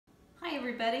Hi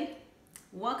everybody,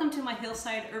 welcome to my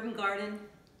Hillside Urban Garden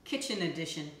Kitchen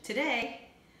Edition. Today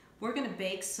we're going to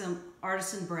bake some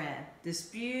artisan bread, this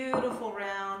beautiful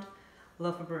round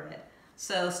loaf of bread.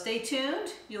 So stay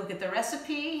tuned, you'll get the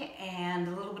recipe and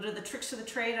a little bit of the tricks of the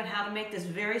trade on how to make this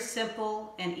very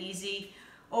simple and easy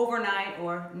overnight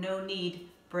or no knead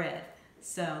bread.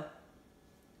 So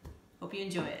hope you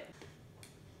enjoy it.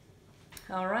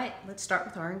 Alright, let's start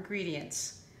with our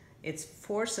ingredients. It's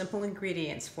 4 simple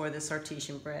ingredients for this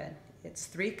artisan bread. It's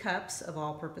 3 cups of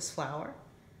all-purpose flour,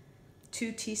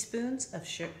 2 teaspoons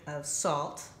of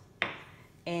salt,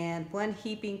 and 1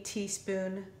 heaping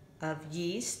teaspoon of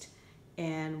yeast,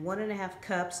 and 1.5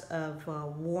 cups of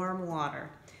warm water.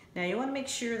 Now you want to make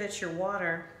sure that your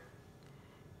water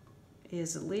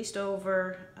is at least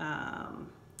over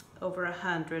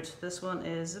 100. This one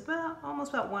is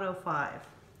almost about 105.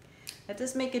 That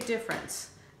does make a difference,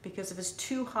 because if it's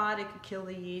too hot, it could kill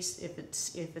the yeast. If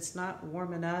it's not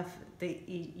warm enough, the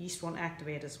yeast won't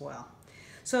activate as well.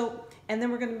 So, and then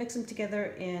we're going to mix them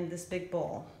together in this big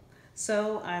bowl.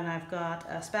 So, and I've got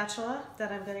a spatula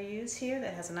that I'm going to use here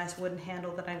that has a nice wooden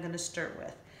handle that I'm going to stir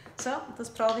with. So,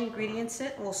 let's put all the ingredients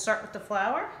in. We'll start with the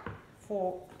flour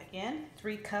for, again,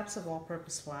 3 cups of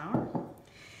all-purpose flour.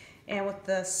 And with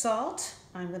the salt,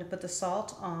 I'm going to put the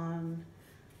salt on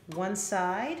one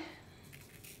side.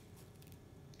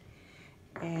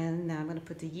 And now I'm going to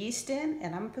put the yeast in,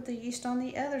 and I'm going to put the yeast on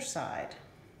the other side.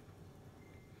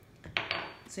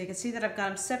 So you can see that I've got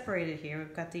them separated here.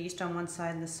 We've got the yeast on one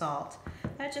side and the salt.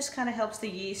 That just kind of helps the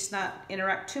yeast not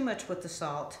interact too much with the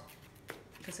salt,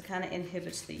 because it kind of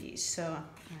inhibits the yeast. So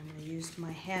I'm going to use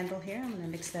my handle here. I'm going to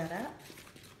mix that up.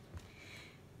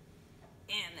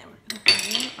 And then we're going to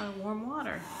put in our warm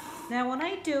water. Now when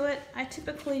I do it, I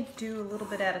typically do a little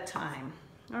bit at a time,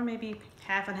 or maybe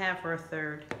half and half or a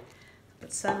third.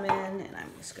 Put some in, and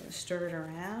I'm just going to stir it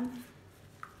around.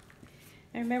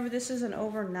 And remember, this is an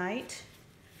overnight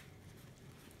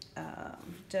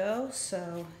dough,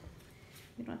 so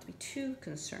you don't have to be too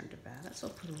concerned about it. So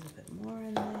I'll put a little bit more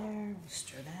in there. We'll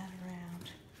stir that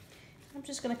around. I'm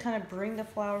just going to kind of bring the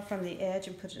flour from the edge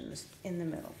and put it in the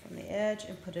middle. From the edge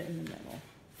and put it in the middle.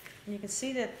 And you can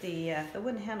see that the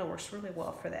wooden handle works really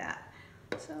well for that.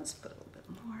 So let's put a little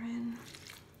bit more in.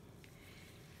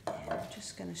 And I'm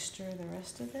just going to stir the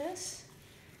rest of this.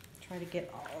 Try to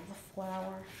get all the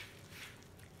flour.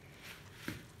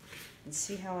 And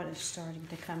see how it is starting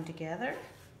to come together.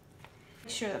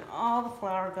 Make sure that all the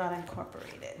flour got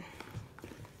incorporated.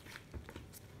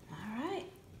 Alright,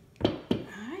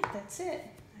 that's it.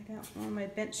 I got one of my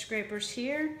bench scrapers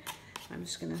here. I'm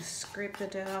just going to scrape the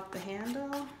dough off the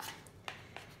handle.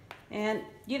 And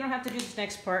you don't have to do this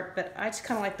next part, but I just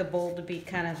kind of like the bowl to be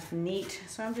kind of neat.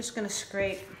 So I'm just going to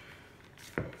scrape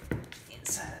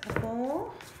inside of the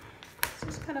bowl. So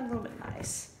it's kind of a little bit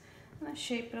nice. I'm going to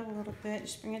shape it a little bit,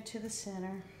 just bring it to the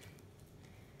center.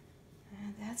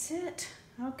 And that's it.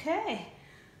 Okay.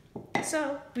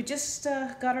 So we just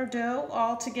got our dough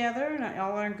all together, and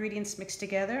all our ingredients mixed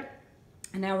together.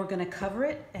 And now we're going to cover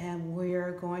it, and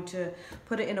we're going to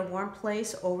put it in a warm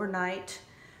place overnight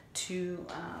to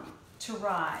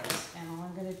rise. And all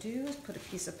I'm going to do is put a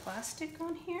piece of plastic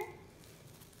on here,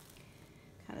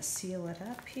 kind of seal it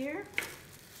up here.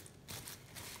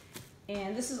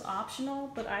 And this is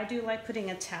optional, but I do like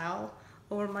putting a towel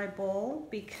over my bowl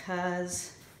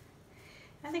because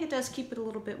I think it does keep it a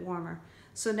little bit warmer.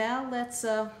 So now let's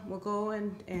we'll go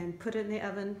and put it in the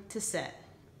oven to set.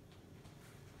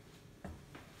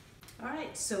 All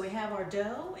right, so we have our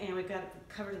dough, and we've got it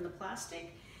covered in the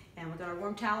plastic, and we've got our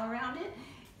warm towel around it.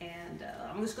 And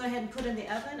I'm just going to go ahead and put it in the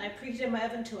oven. I preheated my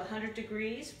oven to 100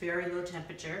 degrees, very low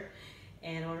temperature.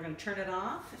 And we're going to turn it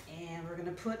off, and we're going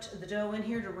to put the dough in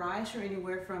here to rise for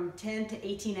anywhere from 10 to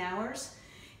 18 hours.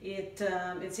 It's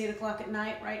 8 o'clock at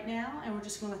night right now, and we're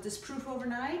just going to let this proof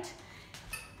overnight.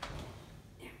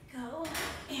 There we go.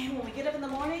 And when we get up in the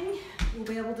morning, we'll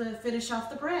be able to finish off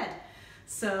the bread.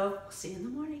 So, we'll see you in the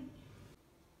morning.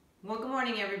 Well, good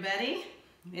morning, everybody.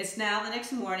 It's now the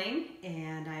next morning,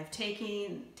 and I've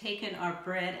taken our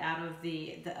bread out of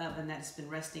the oven that's been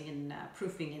resting and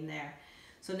proofing in there.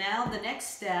 So now the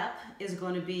next step is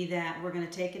going to be that we're going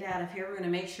to take it out of here. We're going to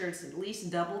make sure it's at least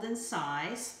doubled in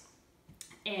size,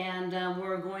 and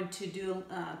we're going to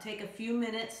take a few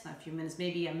minutes, not a few minutes,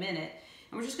 maybe a minute,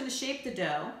 and we're just going to shape the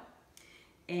dough.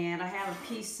 And I have a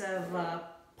piece of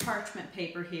parchment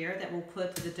paper here that we'll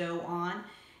put the dough on.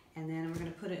 And then we're going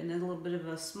to put it in a little bit of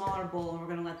a smaller bowl, and we're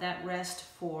going to let that rest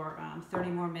for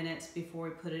 30 more minutes before we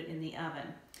put it in the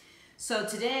oven. So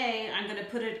today I'm going to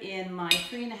put it in my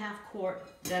 3.5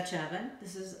 quart Dutch oven.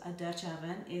 This is a Dutch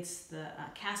oven. It's the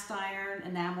cast iron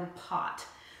enamel pot.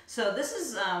 So this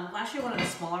is actually one of the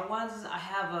smaller ones. I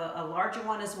have a larger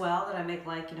one as well that I make,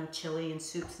 like, you know, chili and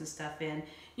soups and stuff in.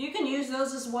 You can use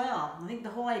those as well. I think the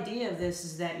whole idea of this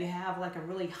is that you have like a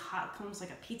really hot, almost like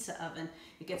a pizza oven.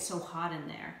 It gets so hot in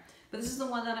there. But this is the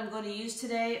one that I'm going to use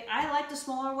today. I like the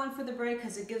smaller one for the bread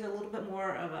because it gives a little bit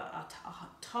more of a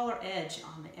taller edge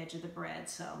on the edge of the bread.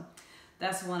 So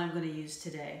that's the one I'm going to use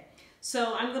today.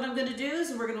 So what I'm going to do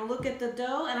is we're going to look at the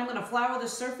dough, and I'm going to flour the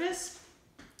surface.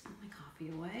 Put my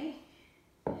coffee away.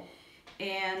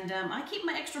 And I keep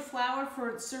my extra flour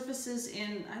for surfaces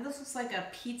in, this looks like a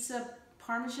pizza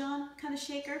Parmesan kind of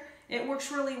shaker. It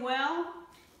works really well.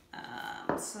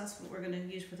 So that's what we're going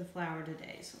to use for the flour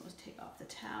today. So let's take off the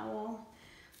towel.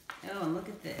 Oh, and look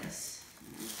at this.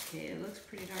 Okay, it looks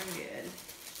pretty darn good.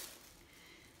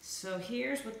 So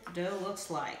here's what the dough looks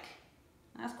like.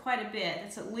 That's quite a bit.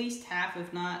 That's at least half,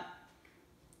 if not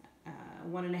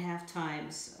 1.5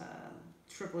 times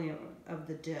tripling of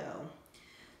the dough.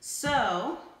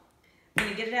 So I'm going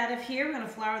to get it out of here. We're going to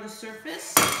flour the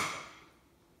surface.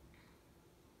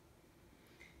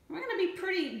 We're going to be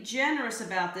pretty generous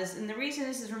about this, and the reason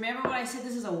is remember what I said,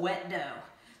 this is a wet dough,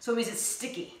 so it means it's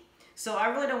sticky. So I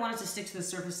really don't want it to stick to the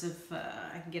surface if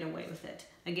I can get away with it.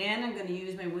 Again, I'm going to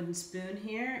use my wooden spoon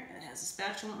here. It has a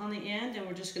spatula on the end, and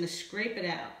we're just going to scrape it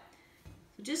out.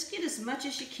 So just get as much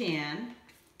as you can.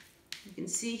 You can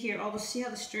see here, see how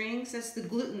the strings, that's the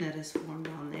gluten that is formed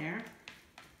on there.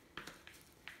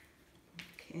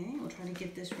 Okay, we'll try to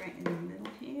get this right in the middle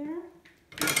here.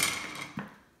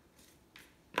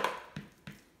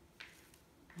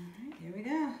 Here we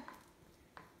go.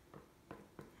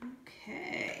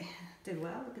 Okay, did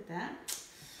well, look at that.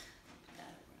 Put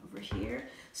that over here.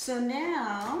 So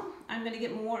now I'm going to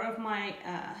get more of my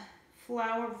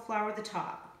flour the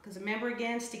top, because remember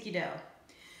again, sticky dough.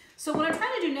 So what I'm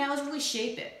trying to do now is really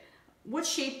shape it. What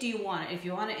shape do you want it? If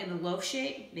you want it in a loaf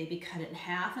shape, maybe cut it in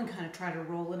half and kind of try to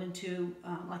roll it into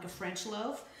like a French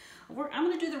loaf. I'm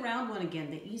going to do the round one again,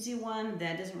 the easy one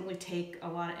that doesn't really take a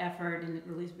lot of effort and it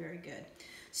really is very good.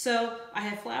 So I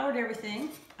have floured everything.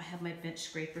 I have my bench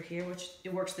scraper here, which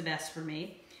it works the best for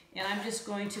me. And I'm just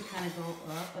going to kind of go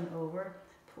up and over,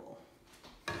 pull.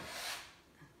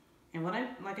 And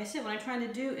like I said, what I'm trying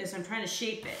to do is I'm trying to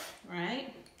shape it,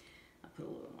 right? I'll put a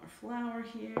little more flour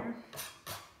here.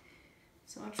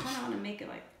 So I'm trying to make it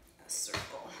like a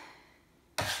circle.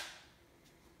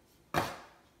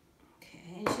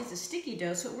 Okay, and it's a sticky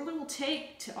dough, so it really will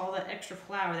take to all that extra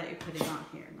flour that you're putting on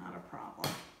here, not a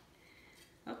problem.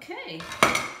 Okay,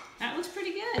 that looks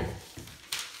pretty good. And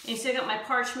you see I got my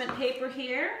parchment paper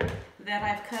here that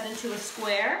I've cut into a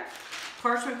square.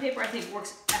 Parchment paper I think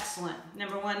works excellent.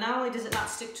 Number one, not only does it not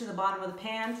stick to the bottom of the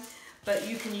pan, but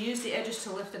you can use the edges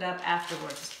to lift it up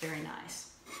afterwards. It's very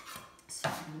nice. So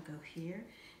I'm going to go here,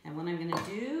 and what I'm going to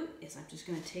do is I'm just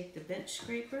going to take the bench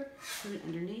scraper, put it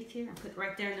underneath here, and put it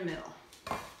right there in the middle.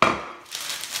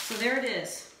 So there it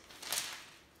is.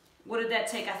 What did that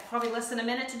take? Probably less than a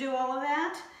minute to do all of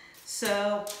that.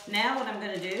 So now what I'm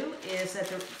going to do is that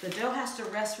the dough has to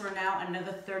rest for now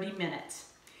another 30 minutes.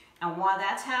 And while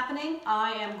that's happening,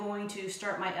 I am going to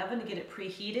start my oven to get it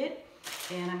preheated.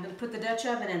 And I'm going to put the Dutch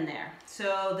oven in there.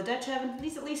 So the Dutch oven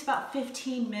needs at least about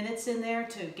 15 minutes in there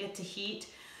to get to heat.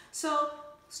 So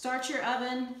start your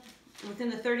oven within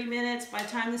the 30 minutes. By the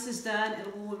time this is done,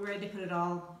 it will be ready to put it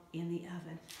all in the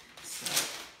oven. So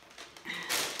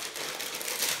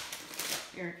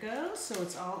here it goes. So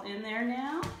it's all in there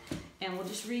now. And we'll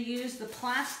just reuse the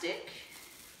plastic.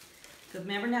 Because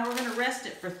remember, now we're going to rest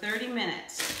it for 30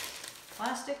 minutes.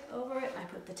 Plastic over it. I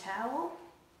put the towel.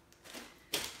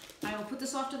 I will put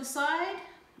this off to the side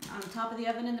on the top of the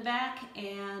oven in the back,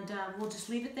 and we'll just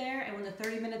leave it there. And when the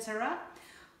 30 minutes are up,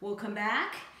 we'll come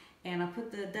back and I'll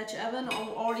put the Dutch oven.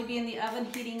 It'll already be in the oven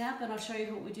heating up, and I'll show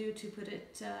you what we do to put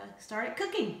it, start it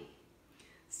cooking.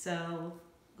 So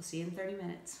we'll see you in 30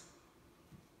 minutes.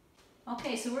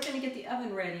 Okay, so we're going to get the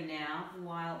oven ready now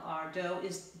while our dough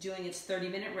is doing its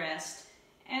 30-minute rest.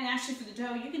 And actually for the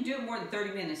dough, you can do it more than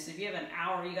 30 minutes. If you have an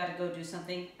hour, you got to go do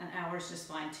something, an hour is just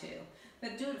fine too.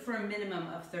 But do it for a minimum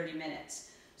of 30 minutes.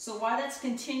 So while that's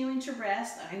continuing to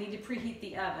rest, I need to preheat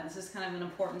the oven. This is kind of an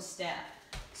important step.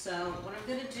 So what I'm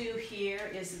going to do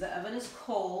here is the oven is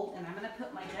cold, and I'm going to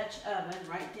put my Dutch oven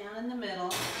right down in the middle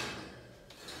of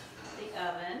the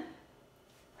oven.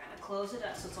 I'm going to close it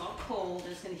up so it's all cold,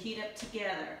 and it's going to heat up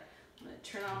together. I'm going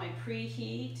to turn on my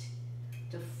preheat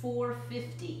to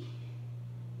 450.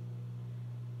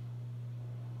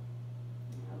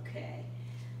 Okay.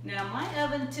 Now my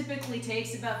oven typically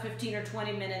takes about 15 or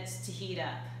 20 minutes to heat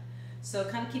up. So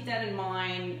kind of keep that in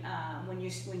mind when you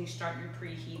start your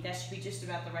preheat. That should be just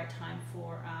about the right time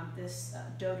for this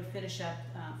dough to finish up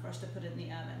for us to put it in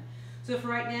the oven. So for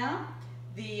right now,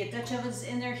 the Dutch oven's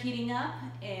in there heating up,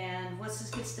 and once this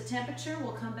gets the temperature,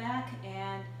 we'll come back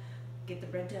and get the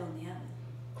bread dough in the oven.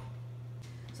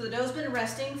 So the dough's been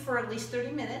resting for at least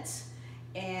 30 minutes,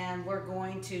 and we're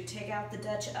going to take out the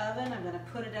Dutch oven. I'm going to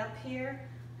put it up here,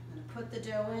 I'm going to put the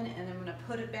dough in, and I'm going to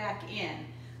put it back in.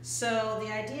 So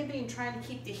the idea being trying to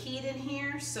keep the heat in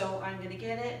here, so I'm going to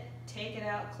get it, take it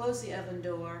out, close the oven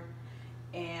door,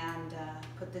 and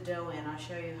put the dough in. I'll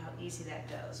show you how easy that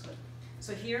goes.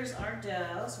 So here's our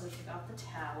dough. So we take off the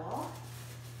towel,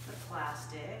 the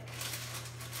plastic.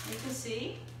 You can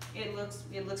see it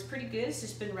looks pretty good. It's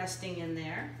just been resting in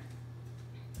there.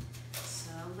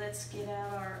 So let's get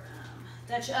out our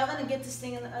Dutch oven and get this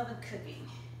thing in the oven cooking.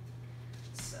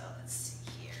 So let's see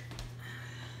here.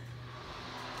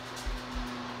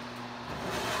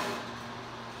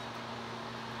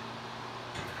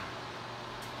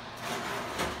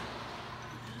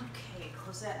 Okay,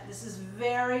 close that. This is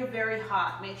very, very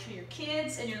hot. Make sure your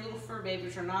kids and your little fur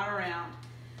babies are not around.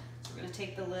 So we're going to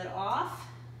take the lid off.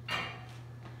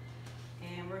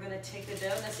 And we're going to take the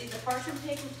dough. Now see, the parchment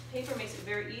paper makes it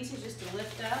very easy just to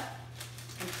lift up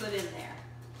and put in there.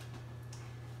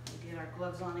 We'll get our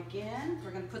gloves on again.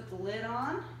 We're going to put the lid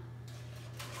on.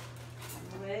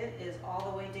 The lid is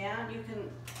all the way down. You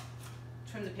can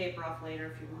trim the paper off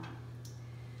later if you want.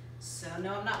 So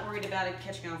no, I'm not worried about it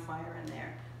catching on fire in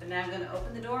there. But now I'm going to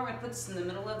open the door. I'm going to put this in the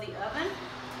middle of the oven.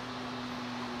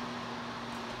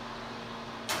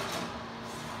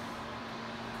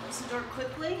 Close the door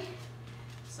quickly.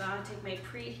 So I'm going to take my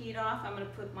preheat off. I'm going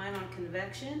to put mine on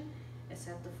convection. It's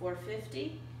at the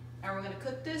 450. And we're going to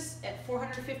cook this at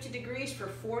 450 degrees for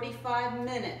 45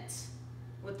 minutes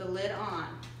with the lid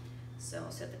on. So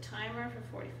we'll set the timer for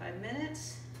 45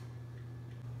 minutes.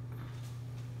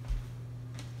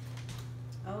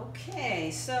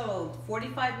 Okay, so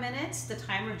 45 minutes, the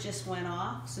timer just went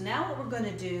off. So now what we're going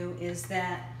to do is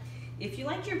that if you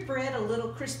like your bread a little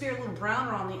crispier, a little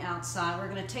browner on the outside, we're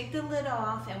going to take the lid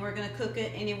off and we're going to cook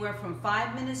it anywhere from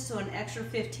 5 minutes to an extra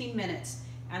 15 minutes.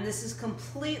 And this is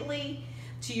completely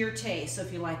to your taste. So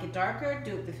if you like it darker,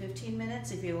 do it for 15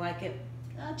 minutes. If you like it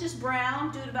just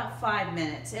brown, do it about 5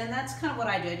 minutes. And that's kind of what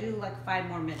I do. I do like 5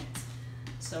 more minutes.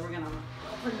 So we're going to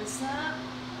open this up.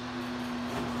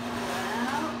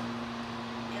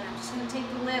 And I'm just going to take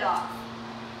the lid off.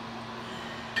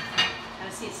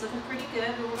 See, it's looking pretty good,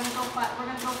 but we're gonna go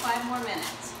 5 more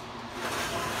minutes.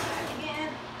 Try it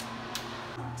again.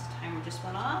 The timer just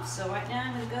went off, so right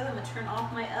now I'm gonna turn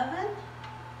off my oven.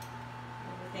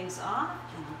 Everything's off,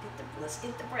 and let's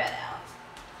get the bread out.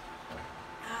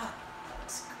 Oh, that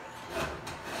looks good.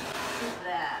 Look at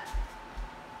that.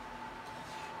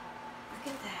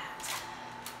 Look at that.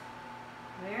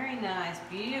 Very nice,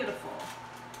 beautiful.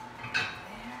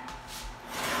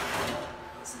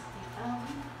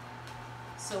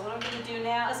 So what I'm going to do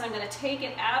now is I'm going to take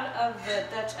it out of the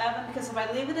Dutch oven, because if I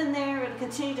leave it in there, it'll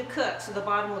continue to cook, so the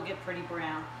bottom will get pretty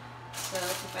brown. So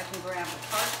if I can grab the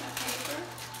parchment paper,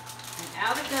 and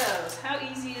out it goes. How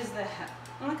easy is that?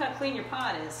 Look how clean your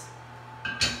pot is.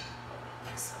 Put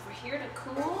this over here to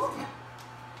cool. Look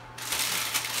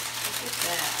at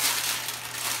that.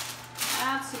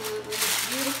 Absolutely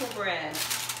beautiful bread.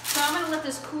 So I'm going to let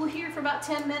this cool here for about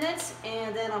 10 minutes,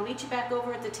 and then I'll meet you back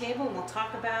over at the table and we'll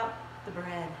talk about the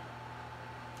bread.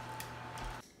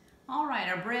 All right,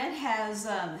 our bread has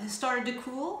started to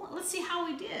cool. Let's see how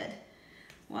we did.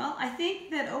 Well, I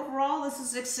think that overall this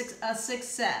is a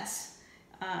success.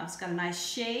 It's got a nice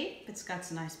shape. It's got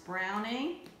some nice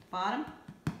browning. Bottom,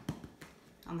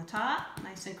 on the top,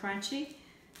 nice and crunchy.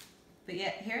 But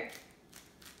yet here,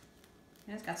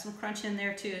 it's got some crunch in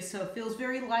there too, so it feels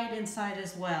very light inside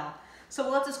as well. So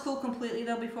we'll let this cool completely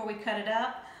though before we cut it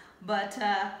up. But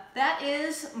that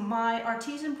is my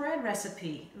artisan bread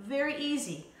recipe. Very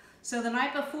easy. So the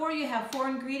night before, you have 4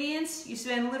 ingredients. You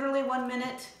spend literally 1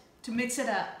 minute to mix it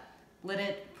up. Let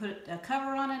it, put a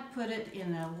cover on it, put it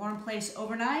in a warm place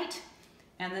overnight.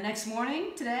 And the next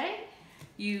morning, today,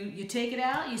 you take it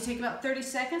out. You take about 30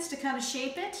 seconds to kind of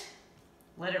shape it.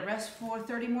 Let it rest for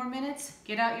 30 more minutes.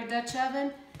 Get out your Dutch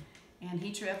oven and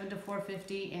heat your oven to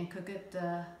 450 and cook it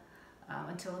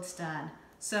until it's done.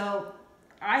 So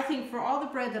I think for all the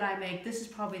bread that I make, this is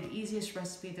probably the easiest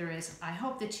recipe there is. I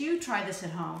hope that you try this at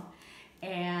home.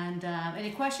 And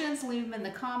any questions, leave them in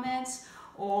the comments.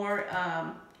 Or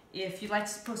if you'd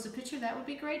like to post a picture, that would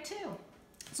be great too.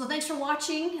 So thanks for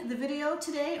watching the video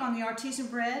today on the artisan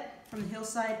bread from the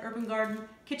Hillside Urban Garden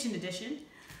Kitchen Edition.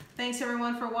 Thanks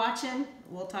everyone for watching.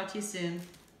 We'll talk to you soon.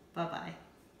 Bye-bye.